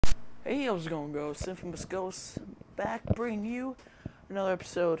Hey, how's it going, Ghost? Infamous Ghost, back bringing you another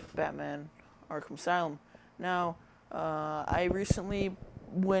episode of Batman Arkham Asylum. Now, I recently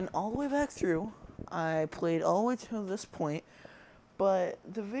went all the way back through. I played all the way to this point, but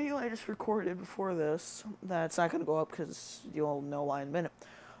the video I just recorded before this, that's not going to go up because you'll know why in a minute.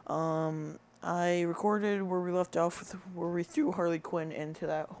 I recorded where we left off with where we threw Harley Quinn into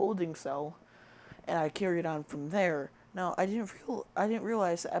that holding cell, and I carried on from there. Now, I didn't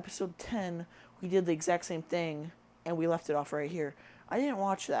realize that episode 10 we did the exact same thing and we left it off right here. I didn't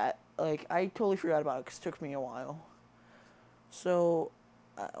watch that. Like, I totally forgot about it because it took me a while. So,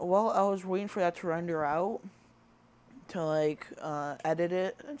 while I was waiting for that to render out to edit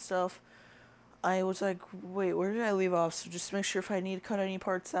it and stuff, I was like, wait, where did I leave off? So just to make sure if I need to cut any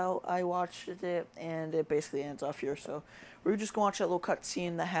parts out, I watched it, and it basically ends off here. So we're just going to watch that little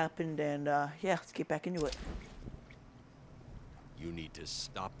cutscene that happened, and yeah, let's get back into it. You need to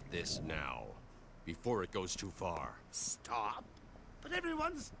stop this now, before it goes too far. Stop? But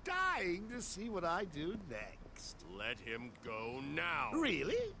everyone's dying to see what I do next. Let him go now.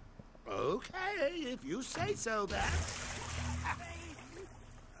 Really? Okay, if you say so, then.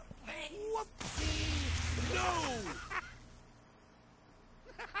 Whoopsie! No!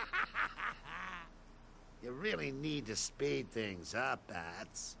 You really need to speed things up,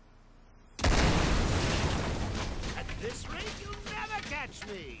 Bats. At this rate, you'll never catch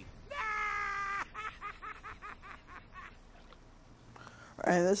me!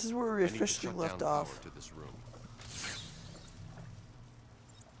 Alright, this is where we I need to officially shut left down off. power to this room.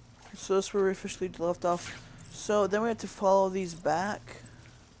 So this is where we officially left off. So then we have to follow these back,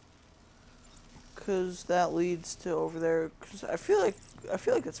 cause that leads to over there. Cause I feel like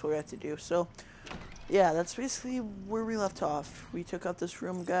that's what we have to do. So yeah, that's basically where we left off. We took out this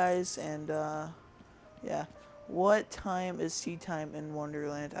room, guys, and yeah. What time is tea time in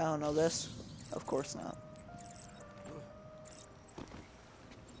Wonderland? I don't know this. Of course not.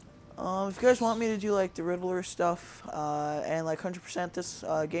 If you guys want me to do like the Riddler stuff and like 100% this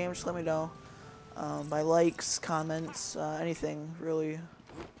game, just let me know. By likes, comments, anything really.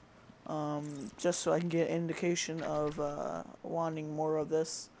 Just so I can get an indication of wanting more of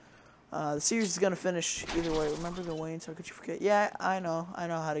this. The series is gonna finish either way. Remember the Waynes? How could you forget? Yeah, I know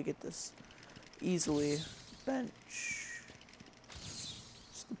how to get this easily. Bench.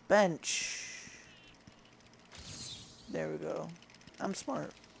 It's the bench. There we go. I'm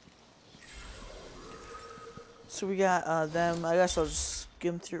smart. So we got them. I guess I'll just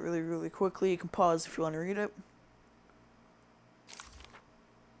skim through it really, really quickly. You can pause if you want to read it.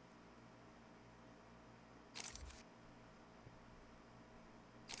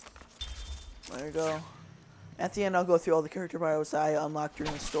 There you go. At the end, I'll go through all the character bios that I unlocked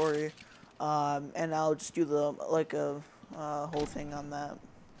during the story, and I'll just do the whole thing on that.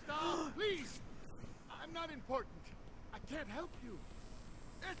 Stop, please! I'm not important. I can't help you.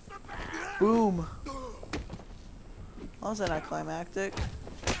 It's the Bat! Boom. How was that not climactic?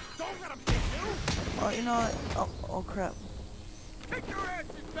 Don't let him get you! Oh, you know what? Oh crap. Kick your asses,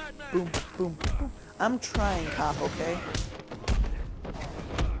 Batman! Boom, boom, boom. I'm trying, cop, okay?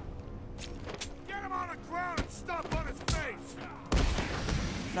 Get him on the ground and stomp on his face!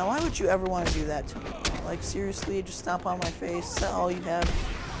 Now, why would you ever want to do that to me? Like, seriously, just stomp on my face? Is that all you have?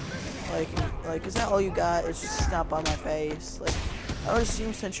 Like, is that all you got? Is just stomp on my face? Like, I would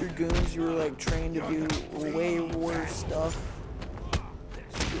assume since you're goons, you were, like, trained to do way worse stuff.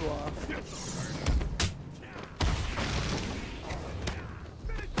 Screw off.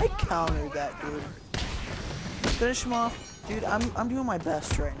 I countered that, dude. Finish him off. Dude, I'm doing my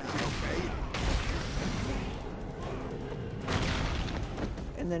best right now.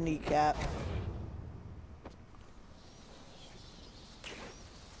 In the kneecap.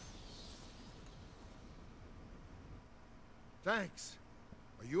 Thanks.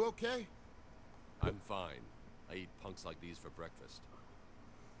 Are you okay? I'm fine. I eat punks like these for breakfast.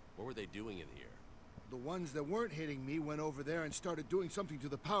 What were they doing in here? The ones that weren't hitting me went over there and started doing something to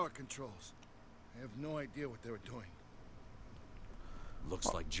the power controls. I have no idea what they were doing.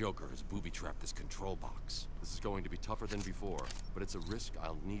 Looks like Joker has booby-trapped this control box. This is going to be tougher than before, but it's a risk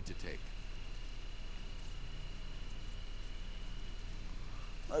I'll need to take.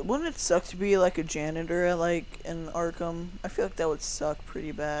 Wouldn't it suck to be like a janitor like in Arkham? I feel like that would suck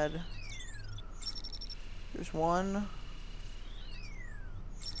pretty bad. There's one.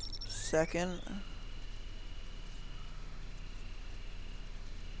 Second.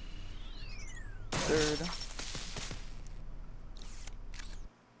 Third.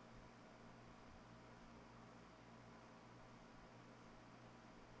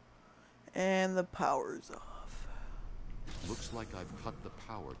 And the power's off. Looks like I've cut the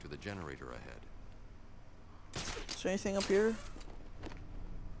power to the generator ahead. Is there anything up here?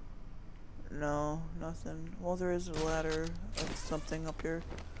 No, nothing. Well, there is a ladder of something up here.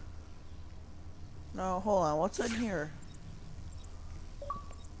 No, hold on. What's in here?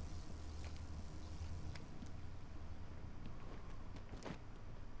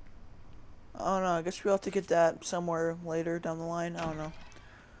 Oh no, I guess we'll have to get that somewhere later down the line. I don't know.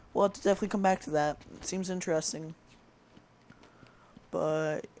 We'll have to definitely come back to that. It seems interesting.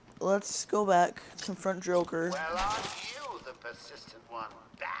 But let's go back, confront Joker. Well, aren't you the persistent one,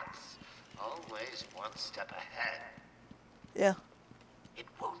 Bats? Always one step ahead. Yeah. It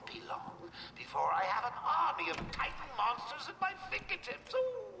won't be long before I have an army of Titan monsters at my fingertips.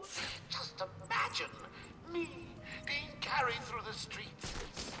 Oh, just imagine me being carried through the streets,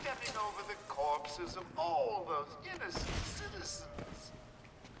 stepping over the corpses of all those innocent citizens.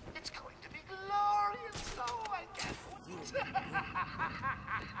 It's going to be glorious. Oh, I can't wait.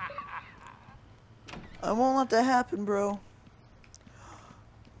 I won't let that happen, bro.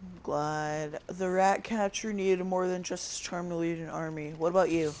 Glad. The rat catcher needed more than just his charm to lead an army. What about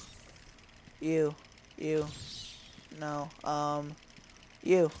you? You. No.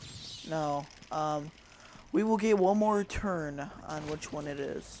 You. No. We will get one more turn on which one it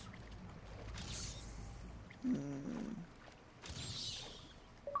is.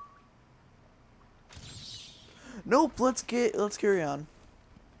 Nope, let's carry on.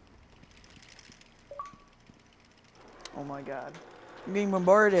 Oh my god. I'm getting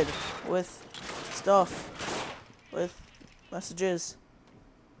bombarded with stuff. With messages.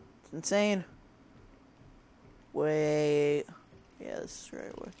 It's insane. Wait. Yeah, this is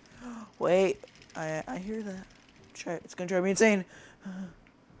right. Wait. I hear that. It's gonna drive me insane.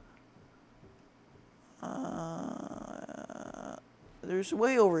 There's a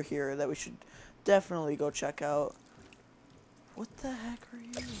way over here that we should definitely go check out. What the heck are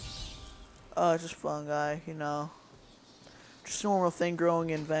you? Oh, it's just fungi, you know. Just a normal thing growing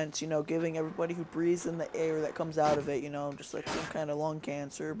in vents, you know, giving everybody who breathes in the air that comes out of it, you know, just like some kind of lung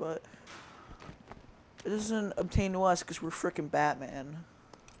cancer, but it doesn't obtain to us because we're frickin' Batman.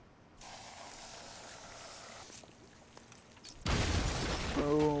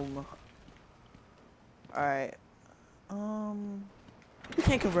 Boom. Alright. We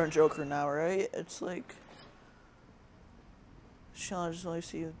can't confront Joker now, right? It's like challenges only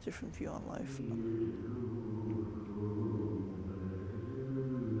see a different view on life.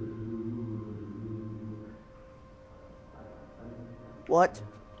 What?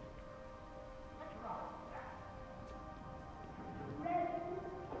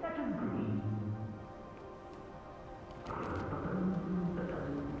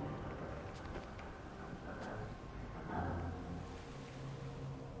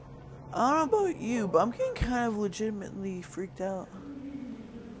 I don't know about you, but I'm getting kind of legitimately freaked out.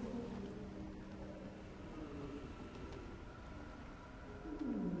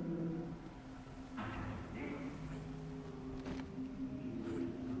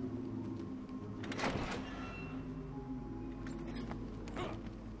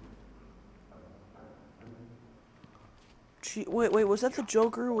 Gee, wait, was that the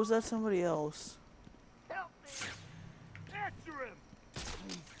Joker or was that somebody else? Help me! Answer him!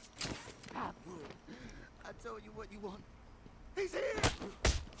 I told you what you want. He's here!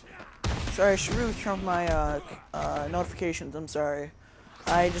 Sorry, I should really turn off my notifications. I'm sorry.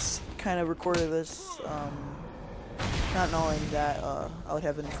 I just kind of recorded this, not knowing that I would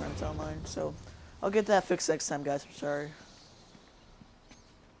have any friends online. So I'll get that fixed next time, guys. I'm sorry.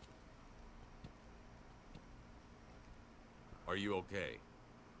 Are you okay?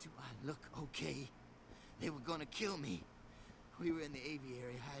 Do I look okay? They were gonna kill me. We were in the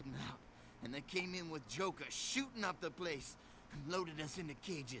aviary hiding out, and they came in with Joker shooting up the place and loaded us into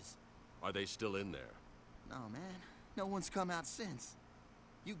cages. Are they still in there? No, man. No one's come out since.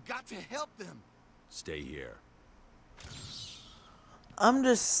 You got to help them. Stay here. I'm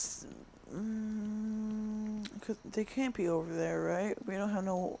just... they can't be over there, right? We don't have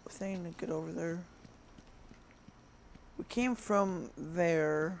no thing to get over there. We came from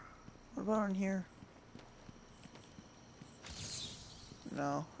there. What about in here?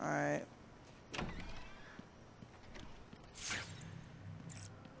 No, alright.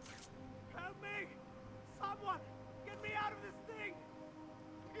 Help me! Someone! Get me out of this thing!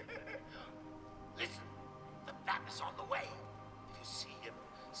 Listen, the bat is on the way. If you see him,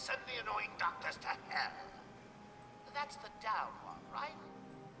 send the annoying doctors to hell. That's the down one, right?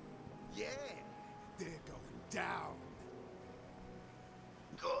 Yeah, they're going down.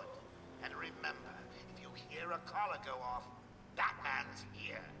 Good. And remember, if you hear a collar go off, Batman's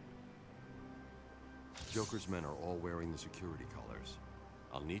here. Joker's men are all wearing the security collars.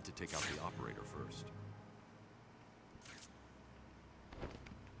 I'll need to take out the operator first.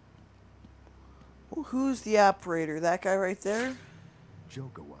 Well, who's the operator? That guy right there?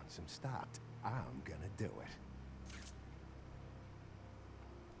 Joker wants him stopped. I'm gonna do it.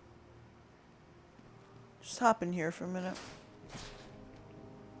 Just hop in here for a minute.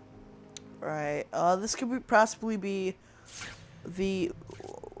 Alright, this could possibly be the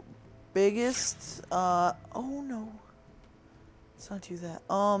biggest, oh no. Let's not do that.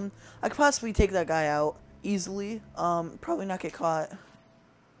 I could possibly take that guy out easily. Probably not get caught.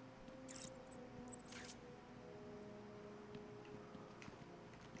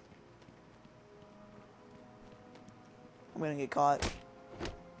 I'm gonna get caught.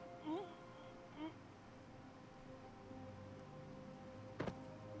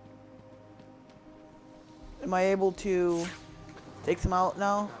 Am I able to take them out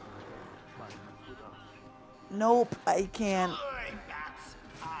now? Nope, I can't. Oi, bats!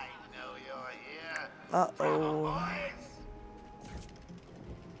 I know you're here. Uh-oh.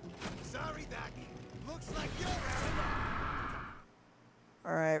 Sorry, Doc. Looks like you're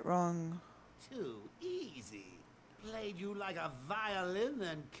Alright, wrong. Too easy. Played you like a violin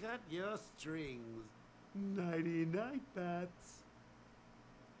and cut your strings. Nighty-night, bats.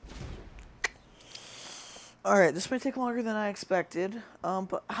 Alright, this might take longer than I expected.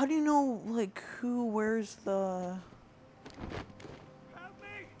 But how do you know, like, who wears the...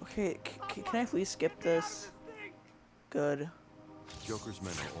 Okay, can I please skip this? Good. Joker's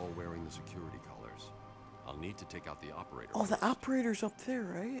men are all wearing the security collars. I'll need to take out the operator Oh, the first. operator's up there,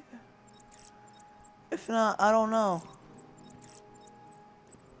 right? If not, I don't know.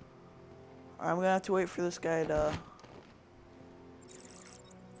 I'm gonna have to wait for this guy to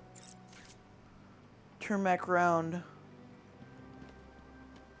turn back around.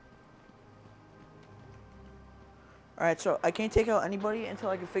 Alright, so I can't take out anybody until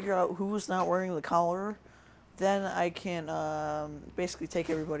I can figure out who's not wearing the collar. Then I can basically take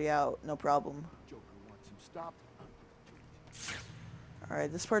everybody out, no problem. Joker wants him stopped.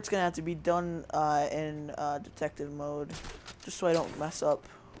 Alright, this part's gonna have to be done in detective mode, just so I don't mess up.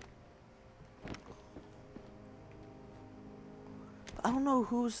 I don't know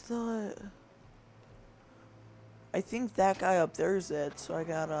who's the... I think that guy up there is it, so I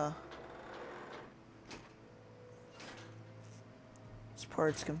gotta... This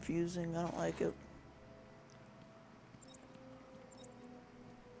part's confusing, I don't like it.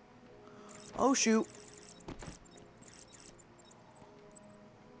 Oh shoot!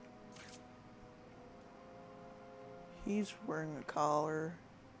 He's wearing a collar.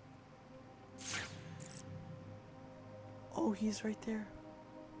 Oh, he's right there.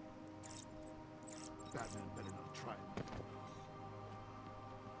 Batman better not try it.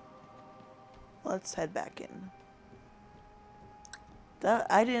 Let's head back in. That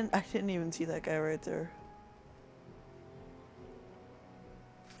I didn't even see that guy right there.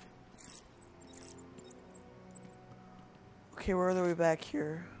 Okay, we're all the way back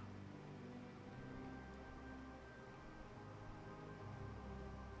here.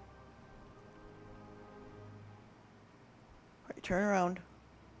 Alright, turn around.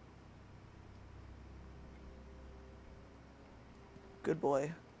 Good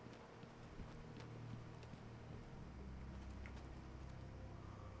boy.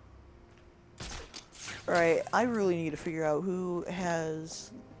 Alright, I really need to figure out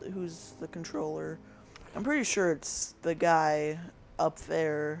who's the controller. I'm pretty sure it's the guy up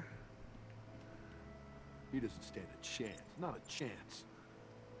there. He doesn't stand a chance. Not a chance.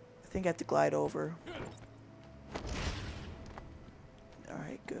 I think I have to glide over.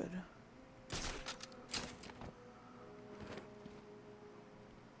 Alright, good.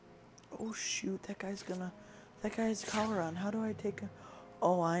 Oh shoot, that guy's collar on. How do I take a...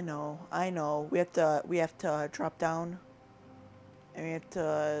 Oh, I know. We have to drop down. And we have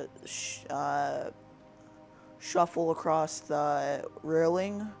to shuffle across the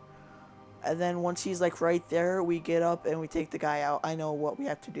railing. And then once he's like right there, we get up and we take the guy out. I know what we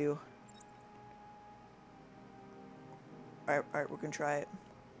have to do. Alright, we're gonna try it.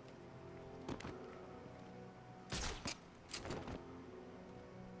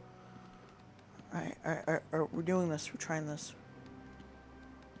 Alright, we're doing this. We're trying this.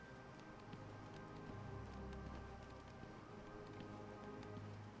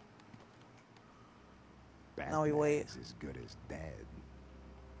 Now we wait. Batman's as good as dead.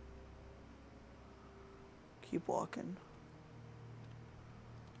 Keep walking.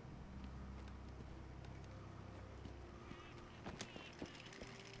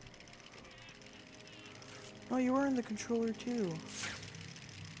 Oh, you were in the controller too.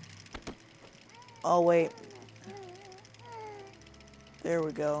 Oh, wait. There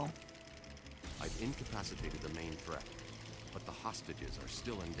we go. I've incapacitated the main threat, but the hostages are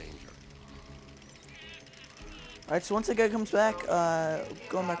still in danger. Alright, so once the guy comes back,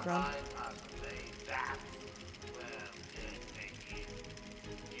 going back around.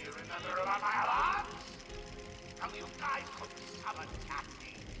 You remember about my alarms? How you guys couldn't summon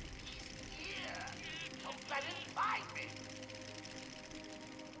Taxi? He's here. Don't let him find me.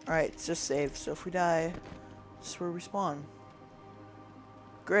 Alright, it's just saved, so if we die, this is where we spawn.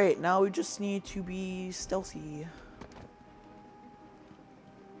 Great, now we just need to be stealthy.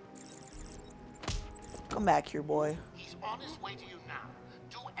 Come back here, boy. He's on his way to you now.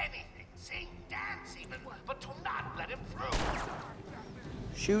 Do anything, sing, dance even, but do not let him through.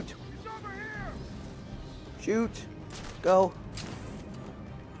 Shoot. Shoot. Go.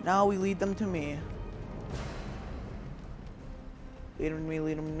 Now we lead them to me. Lead them to me,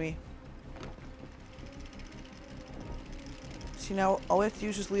 lead them to me. See, now all we have to do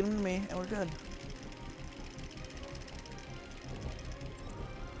is just lead them to me, and we're good.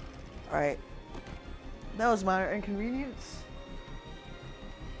 Alright. That was minor inconvenience.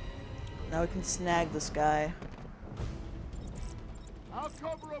 Now we can snag this guy. I'll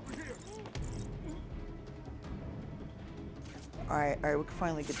cover over here. Alright, we can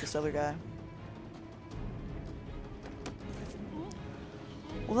finally get this other guy.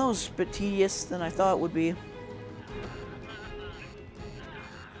 Well, that was a bit tedious than I thought it would be.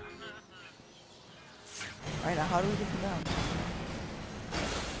 Alright, now how do we get him down?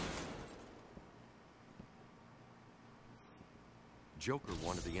 Joker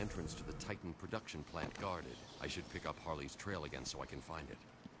wanted the entrance to the Titan production plant guarded. I should pick up Harley's trail again so I can find it.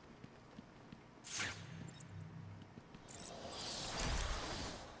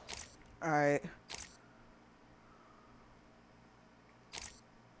 Alright.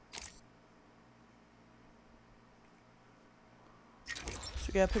 So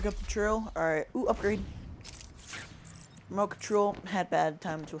we gotta pick up the trail. Alright. Ooh, upgrade. Remote control. Had bad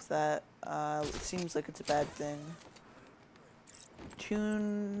times with that. It seems like it's a bad thing.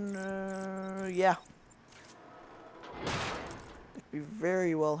 Tune, yeah. It'd be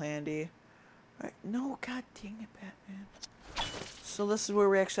very well handy. Alright, no, god dang it, Batman. So this is where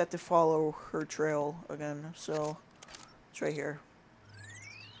we actually have to follow her trail again, so it's right here.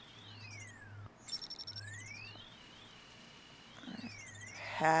 Right.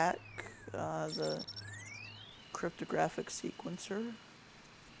 Hack, the cryptographic sequencer.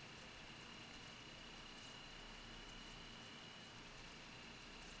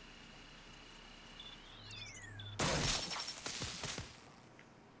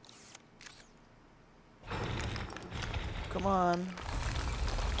 Come on.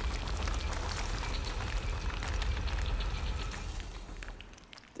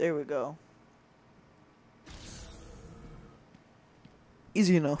 There we go.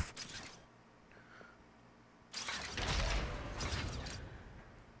 Easy enough.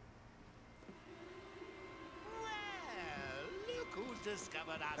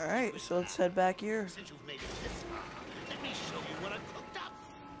 Alright, so let's head back here. Since you've made it this far, let me show you what I've cooked up.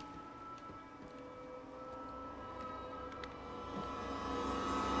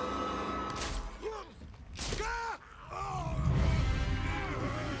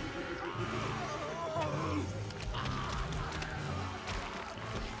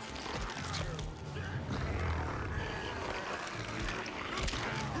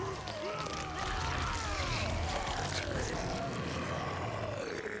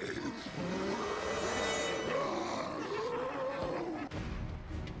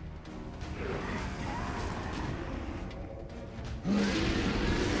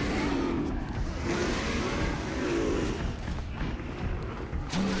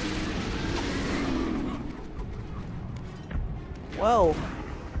 Whoa.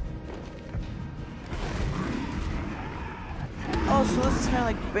 Oh, so this is kind of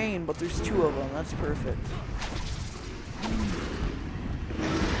like Bane, but there's two of them. That's perfect.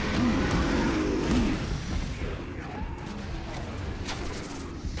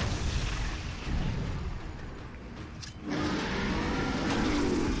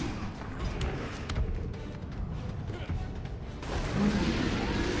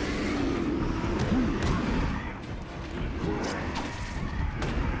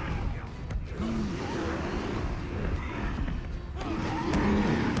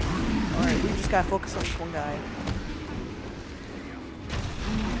 Gotta focus on this one guy.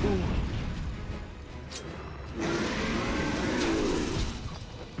 Ooh.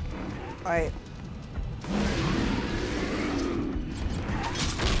 Alright.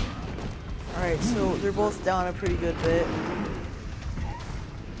 Alright, so they're both down a pretty good bit.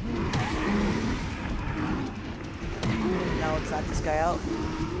 let's knock this guy out.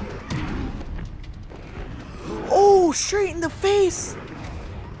 Oh, straight in the face!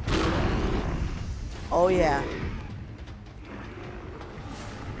 Oh, yeah.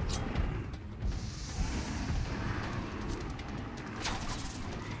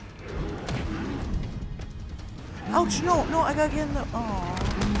 Ouch, no, no, I gotta get in the... Oh.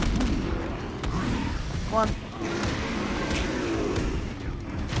 Come on.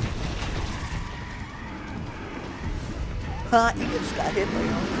 Huh, you just got hit by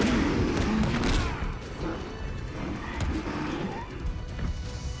your own foot.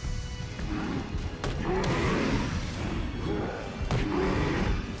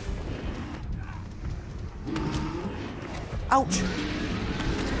 Ouch!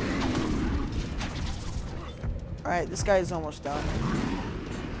 Alright, this guy is almost done.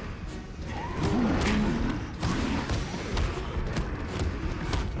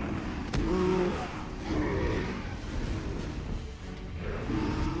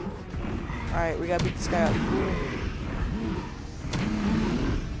 Alright, we gotta beat this guy up.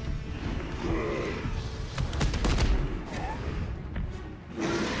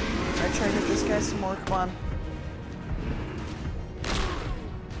 Alright, try to hit this guy some more, come on.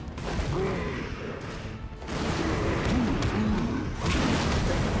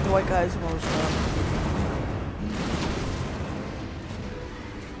 The white guy's almost done.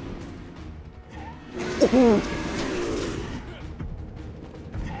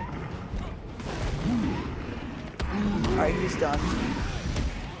 Alright, he's done.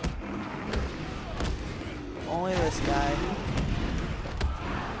 Only this guy.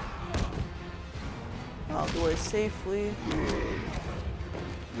 Out the way safely.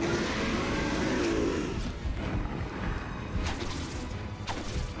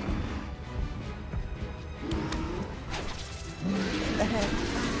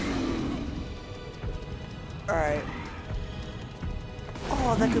 Alright.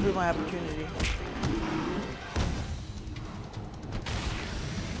 Oh, that could be my opportunity.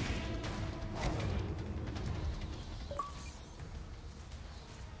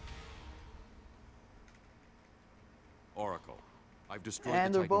 Oracle, I've destroyed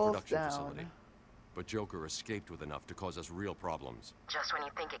And the they're Titan both production down. facility. But Joker escaped with enough to cause us real problems. Just when you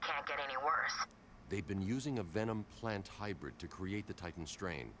think it can't get any worse. They've been using a venom plant hybrid to create the Titan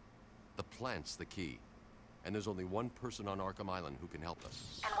strain. The plant's the key. And there's only one person on Arkham Island who can help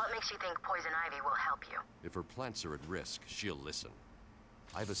us. And what makes you think Poison Ivy will help you? If her plants are at risk, she'll listen.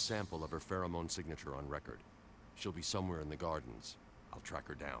 I have a sample of her pheromone signature on record. She'll be somewhere in the gardens. I'll track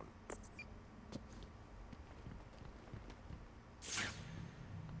her down.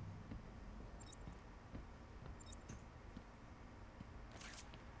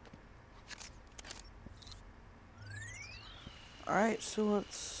 Alright, so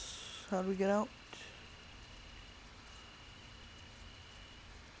let's... How do we get out?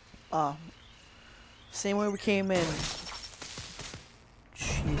 Same way we came in.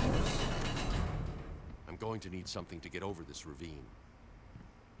 Jesus. I'm going to need something to get over this ravine.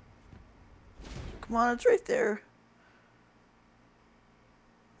 Come on, it's right there.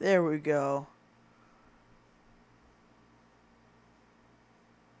 There we go.